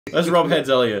Let's rub heads,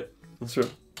 Elliot. Let's rub.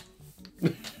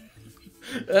 This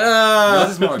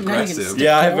is more aggressive.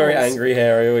 Yeah, I have very angry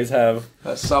hair. I always have.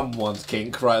 That's someone's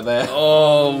kink right there.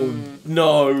 Oh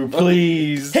no,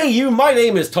 please. Hey, you. My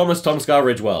name is TomSka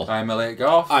Ridgewell. I'm Elliot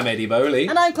Gough. I'm Eddie Bowley.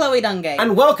 And I'm Chloë Dungate.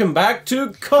 And welcome back to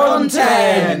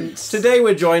Content. Today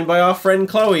we're joined by our friend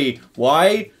Chloë.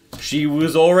 Why? She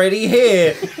was already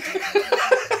here.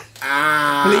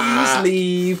 Please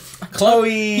leave.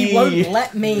 Chloë! He won't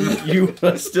let me. You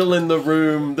are still in the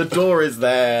room. The door is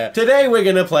there. Today we're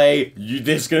gonna play,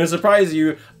 this is gonna surprise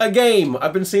you, a game.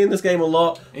 I've been seeing this game a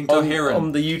lot Incoherent.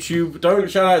 on the YouTube. Don't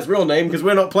shout out its real name because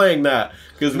we're not playing that.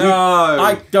 Because No.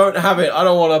 I don't have it. I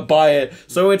don't want to buy it.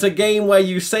 So it's a game where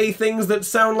you say things that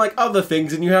sound like other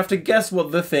things and you have to guess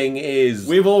what the thing is.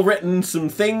 We've all written some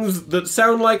things that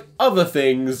sound like other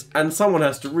things and someone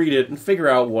has to read it and figure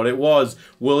out what it was.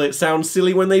 Will it sound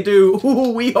silly when they do?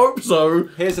 Ooh, we hope so.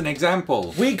 Here's an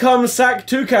example. We come sack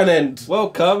toucanent.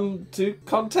 Welcome to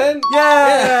Content.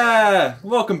 Yeah!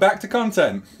 Welcome back to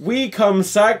Content. We come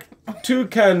sack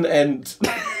toucanent.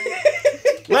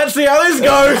 Let's see how this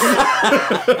goes.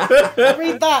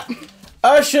 Read that.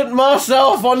 Ushant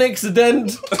myself on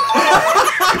accident.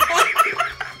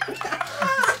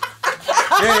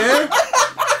 Yeah.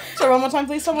 So one more time,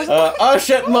 please. Someone.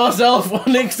 Ushant myself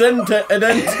on accident.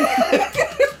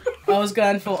 I was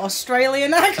going for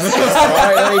Australian accent.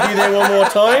 Alright, let me do that one more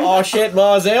time. Oh shit,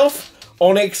 myself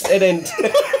on accident.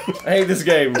 I hate this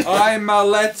game. I'm a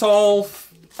little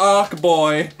fuck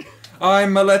boy.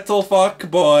 I'm a little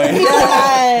fuck boy.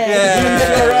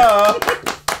 Yeah.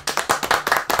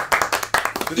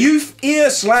 You've ear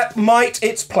slap might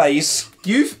its place.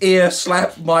 You've ear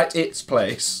slap might its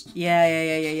place.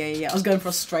 Yeah. I was going for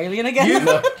Australian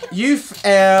again. You've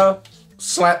air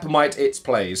slap might its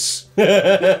place.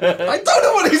 I don't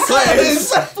know what he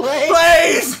says.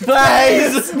 Please!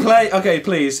 Play. Okay,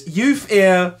 please. You've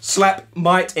ear slap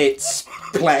might its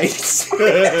place.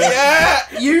 Yeah.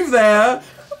 You there.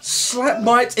 Slap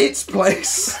might its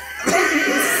place.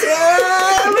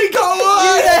 Yeah, we got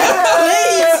one.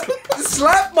 Please.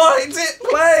 Slap might it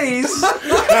plays.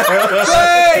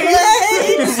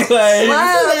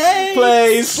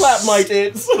 Please! Slap my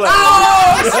tits.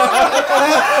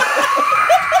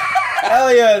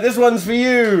 Elliot, this one's for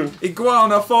you.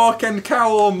 Iguana fucking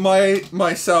cowl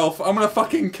myself. I'm gonna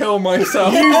fucking kill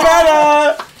myself. You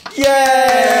better! Yay!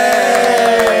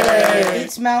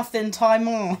 Eats mouth in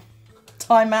Timor.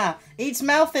 Eats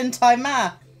mouth in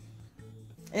Timor.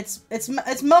 It's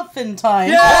muffin time.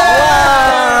 Yeah!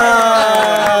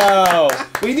 Wow!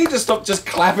 We need to stop just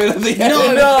clapping at the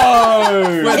end.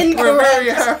 No! We're very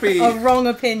happy. A wrong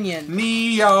opinion.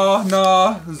 Nia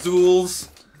na Zools.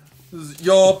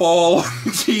 Your ball.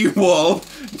 G wall.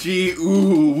 G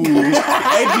ooh.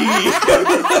 Eddie.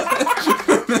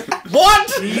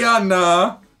 What? Nia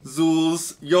na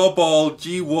Zools. Your ball.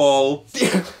 G wall.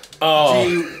 Oh.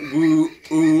 G woo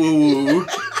ooh.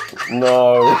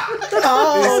 No.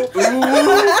 Oh.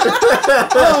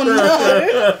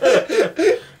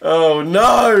 Oh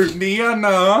no! Nia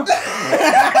na.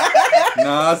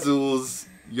 Na Zools.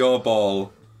 Your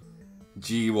ball.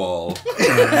 G wall.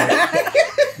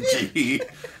 G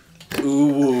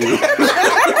ooh.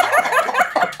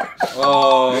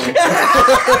 Oh.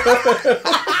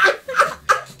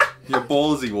 Your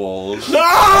ballsy walls.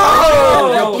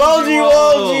 No! Bulgy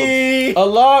Walgy! A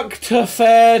lark to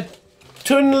fair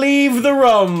tun leave the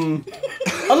rum.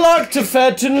 I like to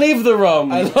fart and leave the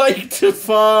room. I like to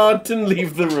fart and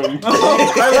leave the room.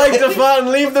 I like to fart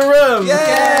and leave the room.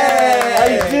 Yay!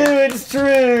 I do, it's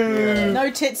true. No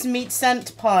tits meat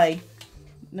scent pie.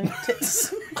 No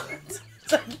tits.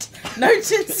 No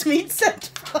tits meat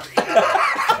scent pie.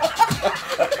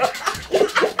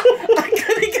 I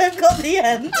couldn't have got the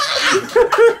end.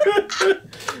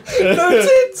 No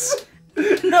tits!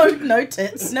 No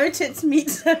tits. No tits meat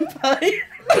scent pie.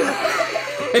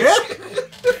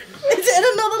 Is it in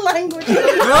another language?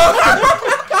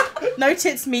 No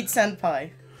tits meat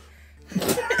senpai.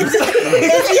 Is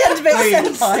the end of it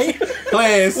senpai?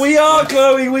 Please. We are,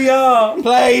 Chloë, we are.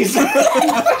 Please.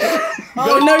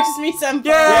 Oh, notice me senpai.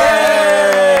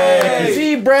 Yay!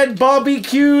 See bread,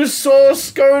 barbecue, sauce,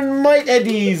 scone, might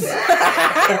eddies.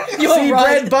 You're See right.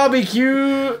 bread,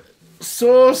 barbecue,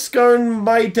 sauce, scone,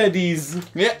 might eddies.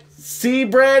 Yeah. See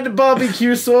bread,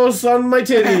 barbecue sauce on my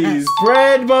titties.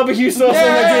 Bread, barbecue sauce on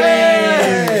my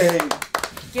titties.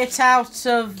 Get out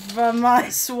of my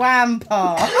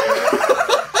swamper.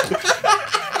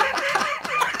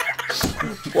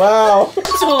 Wow.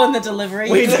 It's all in the delivery.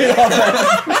 We did our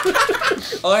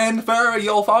best. I infer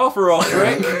you'll offer a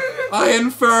frick. I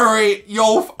infer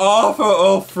you'll offer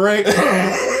a frick.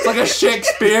 It's like a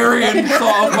Shakespearean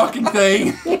sort of fucking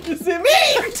thing. What does it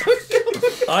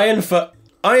mean?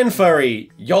 Iron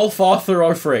Furry, y'all father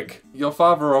or frick. Your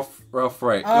father of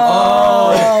Rick.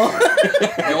 Oh.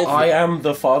 I am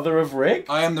the father of Rick.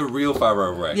 I am the real father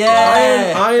of Rick.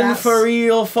 Yeah. Iron That's- Furry,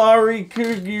 y'all furry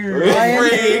cougar.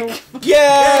 Rick.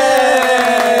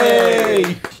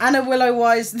 Yay! Anna Willow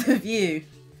Wise the View.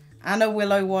 Anna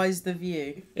Willow Wise the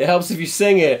View. It helps if you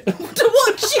sing it. To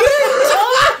watch you,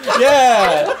 Tom!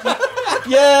 Yeah!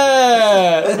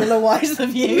 Yeah! Willow Wise the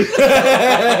View.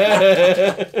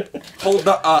 Hold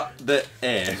that up the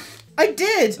air. I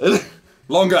did.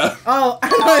 Longer. Oh,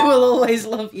 and I will always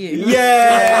love you.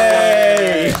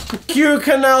 Yay! Q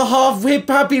canal half whip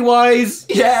happy wise.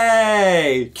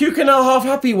 Yay! Q canal half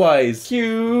happy wise.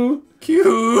 Q.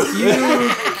 Q. You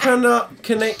cannot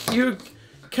connect. You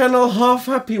canal half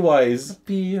happy wise.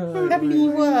 Happy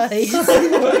Wise. Wise.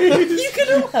 You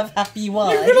can all have Happy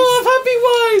Wise. You can all have happy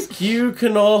wise. You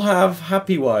can all have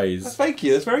happy wise. Thank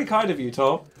you. That's very kind of you,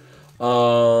 Tom.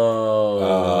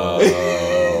 Oh.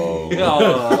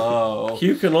 Oh.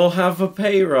 You can all have a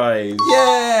pay rise. Yay!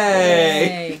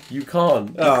 Yay. You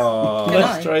can't. Oh. Can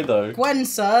Let's I? try though. Gwen,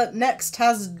 sir, next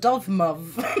has Dove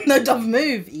Move. No, Dove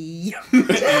Move. E.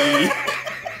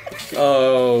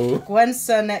 Oh. Gwen,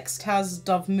 sir, next has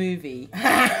Dove Movie.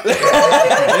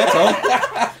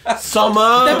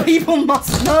 Summer. The people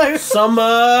must know.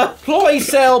 Summer. Chloë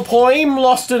sell poem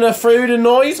lost in a fruit and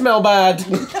noise smell bad.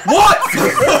 What?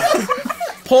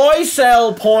 Chloë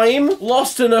sell poem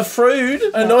lost in a fruit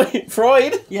and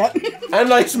Freud Yep.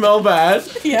 and I smell bad.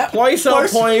 Yep. Chloë sell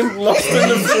poem lost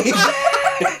in a fruit.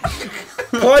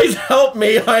 Please help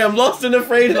me! I am lost and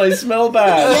afraid and I smell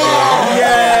bad.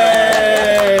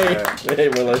 Yay! I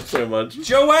hate my life so much.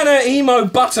 Joanna Emo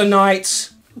Butter Night.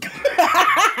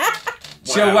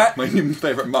 Wow, my new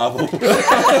favourite Marvel.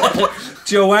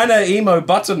 Joanna Emo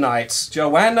Butter Night.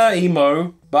 Joanna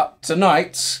Emo Butter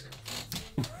Night.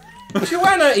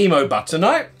 Joanna Emo Butter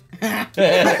Night.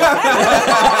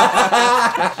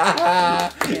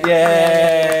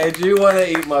 Yeah, do you want to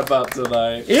eat my butt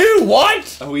tonight? Ew,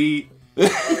 what? Are we What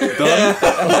done?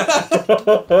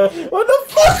 the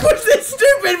fuck was this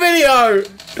stupid video?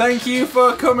 Thank you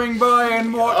for coming by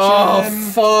and watching. Oh,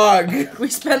 fuck. We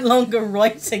spent longer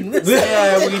writing this.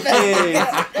 Yeah, we did.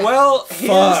 Well,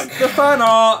 here's the fan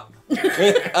art.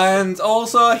 And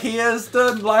also, here's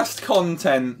the last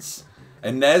contents.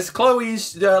 And there's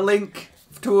Chloe's link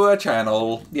to her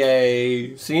channel.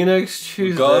 Yay. See you next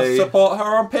Tuesday. Go support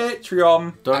her on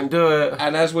Patreon. Don't do it.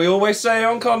 And as we always say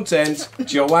on content,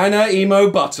 Joanna Emo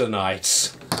Butter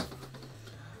Night.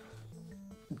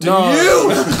 No.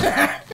 You!